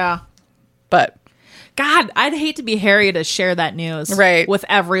 Yeah. But... God, I'd hate to be Harry to share that news. Right. With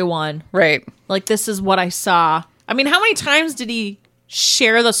everyone. Right. Like, this is what I saw. I mean, how many times did he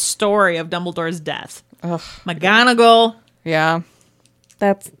share the story of Dumbledore's death? Ugh. McGonagall. Yeah.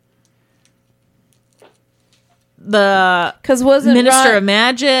 That's... The wasn't Minister of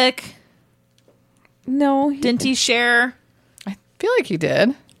Magic. No. Didn't he share? I feel like he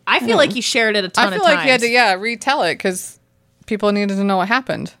did. I feel like he shared it a ton of times. I feel like he had to, retell it because people needed to know what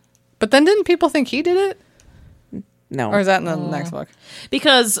happened. But then didn't people think he did it? No. Or is that in the next book?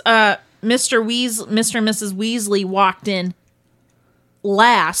 Because Mr. and Mrs. Weasley walked in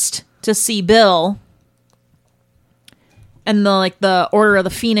last to see Bill. And the Order of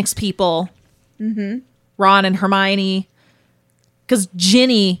the Phoenix people. Mm-hmm. Ron and Hermione. Because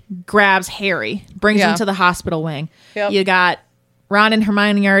Ginny grabs Harry, brings him to the hospital wing. Yep. You got Ron and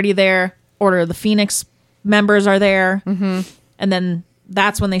Hermione already there. Order of the Phoenix members are there. Mm-hmm. And then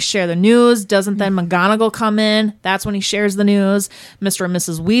that's when they share the news. Doesn't then McGonagall come in? That's when he shares the news. Mr. and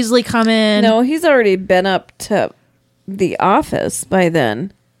Mrs. Weasley come in. No, he's already been up to the office by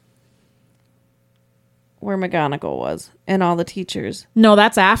then. Where McGonagall was. And all the teachers. No,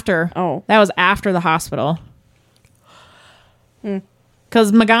 that's after. Oh. That was after the hospital.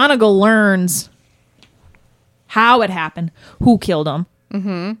 Because McGonagall learns how it happened, who killed him,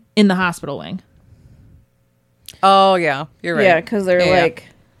 in the hospital wing. Oh, yeah. You're right. Yeah, because they're like,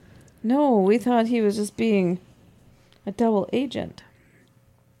 no, we thought he was just being a double agent.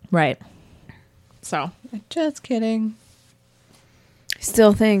 Right. So. Just kidding. I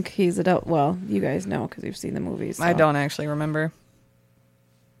still think he's a double... Well, you guys know because you've seen the movies. So. I don't actually remember.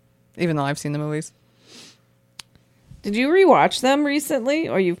 Even though I've seen the movies. Did you rewatch them recently?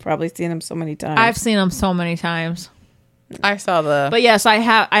 Or you've probably seen them so many times? I've seen them so many times. I saw the... But yes, I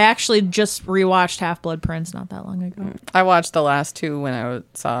actually just rewatched Half-Blood Prince not that long ago. I watched the last two when I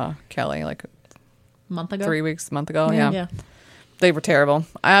saw Kelly, like... A month ago? 3 weeks, a month ago, yeah. They were terrible.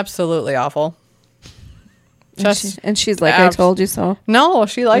 Absolutely awful. And she's like, I told you so. No,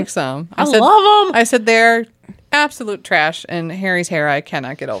 she likes them. I love them. I said they're absolute trash, and Harry's hair I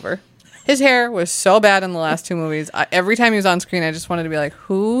cannot get over. His hair was so bad in the last two movies. Every time he was on screen, I just wanted to be like,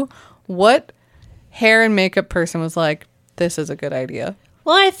 what hair and makeup person was like, this is a good idea?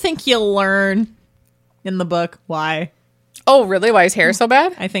 Well, I think you'll learn in the book why. Oh, really? Why his hair is so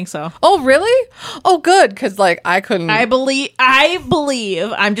bad? I think so. Oh, really? Oh, good. Because, I couldn't... I believe...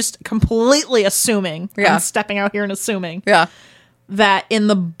 I'm just completely assuming. Yeah. I'm stepping out here and assuming. Yeah. That in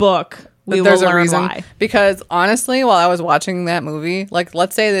the book, there's a reason why. Because, honestly, while I was watching that movie,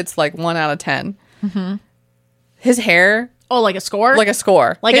 let's say it's 1 out of 10. Mm-hmm. His hair... Oh, like a score? Like a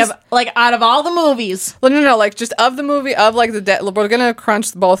score. Like out of all the movies. Well, no, just of the movie, of we're going to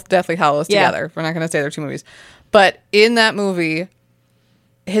crunch both Deathly Hallows together. We're not going to say they're two movies. But in that movie,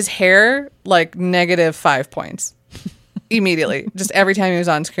 his hair, -5 points. Immediately. Just every time he was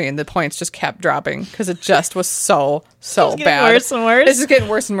on screen, the points just kept dropping because it just was so bad. Worse and worse. It's just getting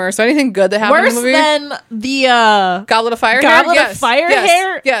worse and worse. So anything good that happened in the movie? Worse than the Goblet of Fire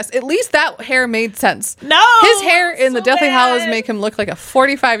hair? Yes. At least that hair made sense. No! His hair in the Deathly Hallows make him look like a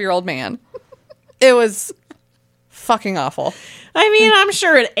 45-year-old man. It was fucking awful. I mean, I'm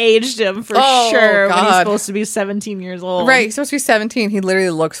sure it aged him for sure when he's supposed to be 17 years old. Right. He's supposed to be 17. He literally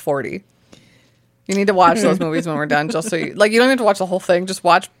looks 40. You need to watch those movies when we're done, just so you don't have to watch the whole thing. Just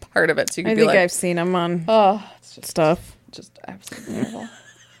watch part of it, so you can I think I've seen them on stuff. Just absolutely terrible.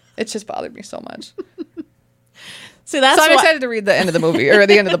 It's just bothered me so much. So I'm excited to read the end of the movie or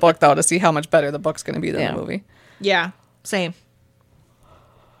the end of the book though to see how much better the book's going to be than the movie. Yeah, same.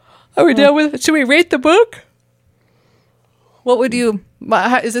 Are we done with it? Should we rate the book? What would you?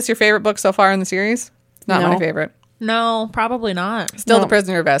 Is this your favorite book so far in the series? Not my favorite. No, probably not. Still, The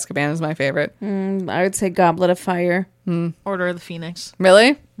Prisoner of Azkaban is my favorite. I would say Goblet of Fire. Order of the Phoenix.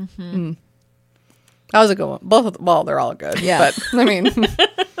 Really? Mm-hmm. That was a good one. They're all good. Yeah. But, I mean.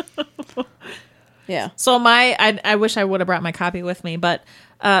 Yeah. So I wish I would have brought my copy with me, but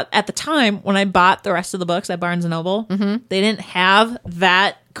at the time when I bought the rest of the books at Barnes & Noble, they didn't have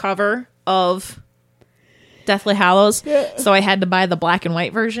that cover of Deathly Hallows, so I had to buy the black and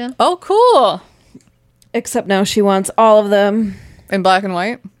white version. Oh, cool. Except now she wants all of them in black and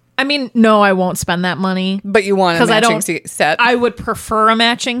white. I mean, no, I won't spend that money. But you want a matching set. I would prefer a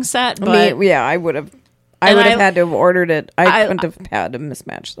matching set, but I would have. I would have had to have ordered it. I couldn't have had to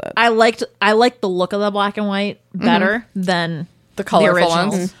mismatch that. I liked the look of the black and white better than the colorful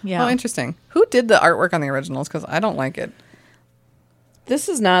ones. Yeah. Oh, interesting. Who did the artwork on the originals? Because I don't like it. This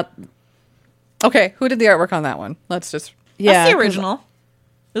is not. Okay, who did the artwork on that one? Let's just. Yeah, that's the original.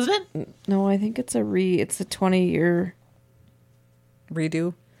 Isn't it? No, I think it's a 20-year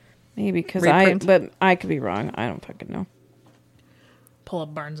redo. Maybe because Reprint. but I could be wrong. I don't fucking know. Pull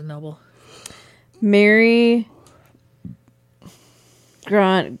up Barnes & Noble. Mary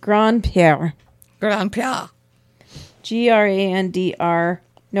Grandpierre. Grandpierre. Grandr.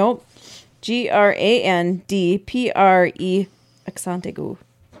 Nope. Grandpre. Accentaigu.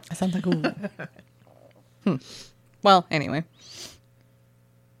 Well, anyway.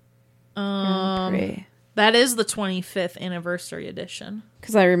 That is the 25th anniversary edition.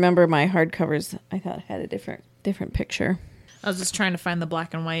 Because I remember my hardcovers, I thought had a different picture. I was just trying to find the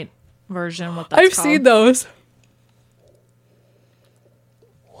black and white version. What I've seen those.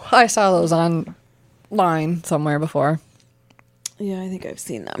 I saw those online somewhere before. Yeah, I think I've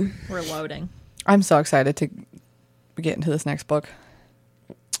seen them. We're loading. I'm so excited to get into this next book.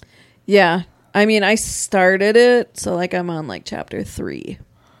 Yeah. I mean, I started it, so like I'm on like chapter 3.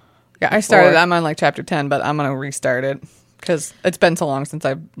 Yeah, I started. I'm on like chapter 10, but I'm gonna restart it because it's been so long since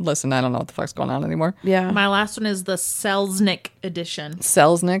I've listened. I don't know what the fuck's going on anymore. Yeah, my last one is the Selznick edition.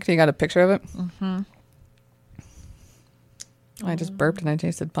 Selznick? You got a picture of it? Mm-hmm. I just burped and I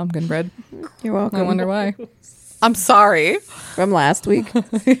tasted pumpkin bread. You're welcome. I wonder why. I'm sorry. From last week.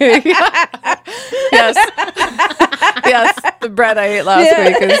 Yes. Yes, the bread I ate last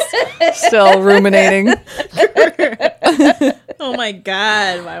week is still ruminating. Oh my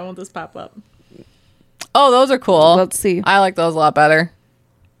God. Why won't this pop up? Oh, those are cool. Let's see. I like those a lot better.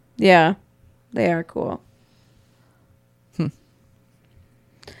 Yeah, they are cool.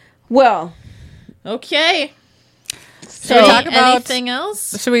 Well. Okay. Should we talk about anything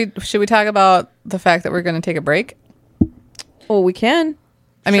else? Should we talk about the fact that we're going to take a break? Oh, we can.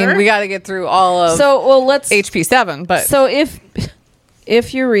 I mean, we got to get through all of let's HP7, but so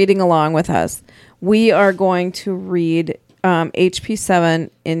if you're reading along with us, we are going to read HP7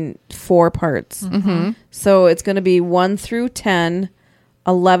 in 4 parts. Mm-hmm. So it's going to be 1 through 10,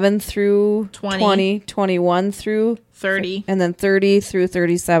 11 through 20, 21 through 30, and then 30 through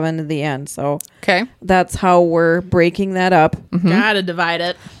 37 at the end. So okay, that's how we're breaking that up. Mm-hmm. Gotta divide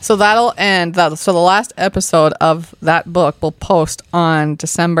it. So that'll end. So the last episode of that book will post on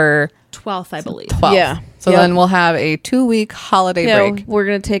December 12th, I believe. 12th. Yeah. So then we'll have a 2-week holiday break. We're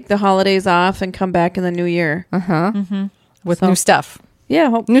going to take the holidays off and come back in the new year. Uh-huh. Mm-hmm. With new stuff.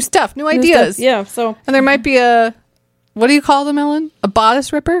 Yeah. New stuff. New ideas. Stuff. Yeah. So. And there might be what do you call them, Ellen? A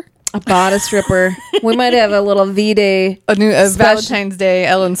bodice ripper? A bodice ripper. We might have a little V-Day. A Valentine's Day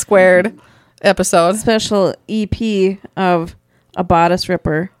Ellen Squared episode. Special EP of a bodice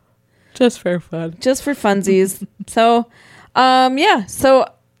ripper. Just for fun. Just for funsies. So, yeah.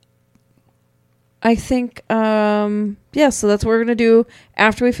 So, I think, so that's what we're going to do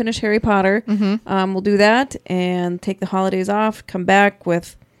after we finish Harry Potter. Mm-hmm. We'll do that and take the holidays off, come back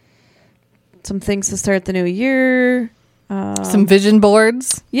with some things to start the new year. some vision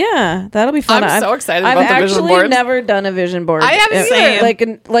boards. Yeah, that'll be fun. I'm so excited about the vision board. I've actually never done a vision board. I haven't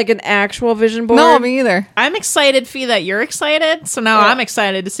either. Like an actual vision board. No, me either. I'm excited, Fee, that you're excited. So now I'm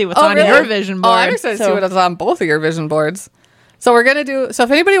excited to see what's on your vision board. Oh, I'm excited to see what's on both of your vision boards. So we're gonna do. So if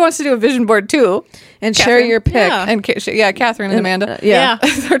anybody wants to do a vision board too, and Catherine, share your pick, and Catherine and Amanda, yeah,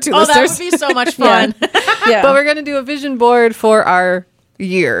 our two listeners. That would be so much fun. Yeah. But we're gonna do a vision board for our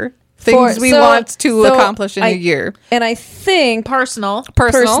year. Things we want to accomplish in a year. And I think personal,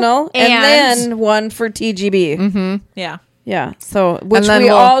 and then one for TGB. Mm-hmm. Yeah. Yeah. So, which we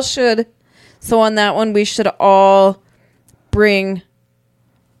all should. So on that one, we should all bring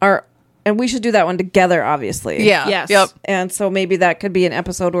and we should do that one together, obviously. Yeah. Yes. Yep. And so maybe that could be an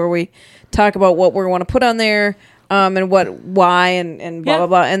episode where we talk about what we want to put on there, and why, and blah, blah,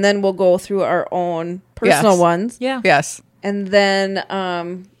 blah. And then we'll go through our own personal ones. Yeah. Yes. And then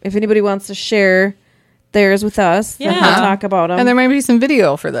if anybody wants to share theirs with us, then we'll talk about them. And there might be some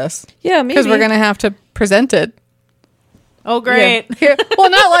video for this. Yeah, maybe. Because we're going to have to present it. Oh, great. Yeah. Well,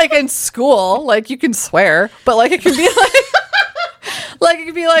 not like in school. Like, you can swear. But, like, it can be like... Like, it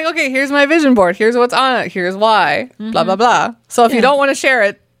could be like, okay, here's my vision board. Here's what's on it. Here's why. Blah, blah, blah. So if you don't want to share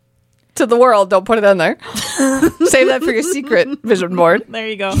it to the world, don't put it on there. Save that for your secret vision board. There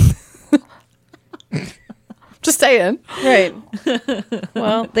you go. Just saying. Right.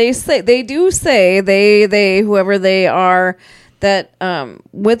 Well, they do say whoever they are, that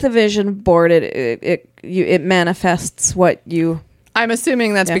with a vision board it manifests what you. I'm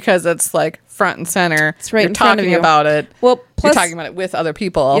assuming that's because it's like front and center. It's right You're in front of talking you. about it. Well, plus, you're talking about it with other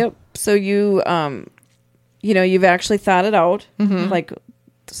people. Yep. So you you've actually thought it out. Mm-hmm. Like,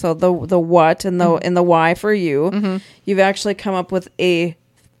 so the what and the why for you. Mm-hmm. You've actually come up with a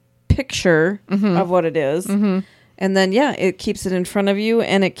picture of what it is. Mm-hmm. And then, it keeps it in front of you,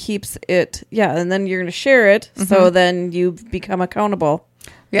 and it keeps it, and then you're going to share it, so then you become accountable.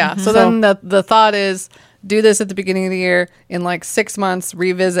 Yeah, so then the thought is, do this at the beginning of the year. In like 6 months,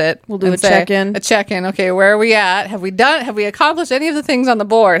 revisit. We'll do a check-in. A check-in. Okay, where are we at? Have we accomplished any of the things on the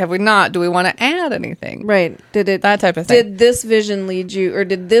board? Have we not? Do we want to add anything? Right. That type of thing. Did this vision lead you, or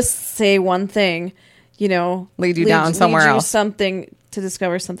did this say one thing, lead you down somewhere else? Something to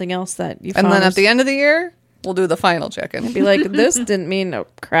discover something else that you found. And then at the end of the year, we'll do the final check-in. Be like, this didn't mean no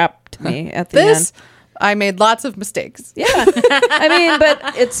crap to me at the end. I made lots of mistakes. Yeah. I mean,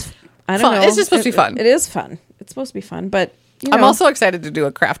 but it's, I don't know. It's just supposed to be fun. It is fun. It's supposed to be fun, but I'm also excited to do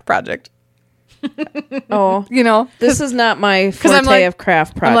a craft project. Oh, this is not my forte of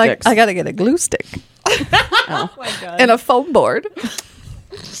craft projects. I got to get a glue stick. Oh my God. And a foam board.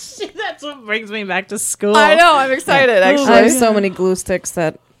 That's what brings me back to school. I know. I'm excited, actually. I have so many glue sticks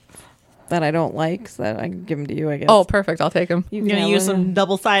that I don't like, so that I can give them to you, I guess. Oh, perfect. I'll take them. You're going to use some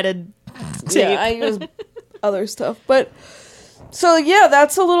double-sided tape. Yeah, I use other stuff. But, so yeah,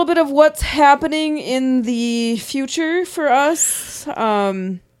 that's a little bit of what's happening in the future for us.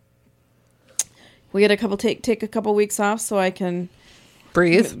 We get take a couple weeks off so I can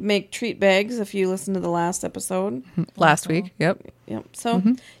breathe. Make treat bags if you listen to the last episode. Last week, yep. So,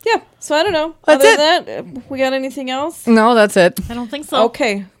 so I don't know. That's Other than that, we got anything else? No, that's it. I don't think so.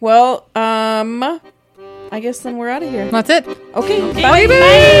 Okay. Well, I guess then we're out of here. That's it. Okay. Bye.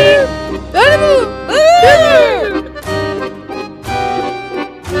 Bye. Bye.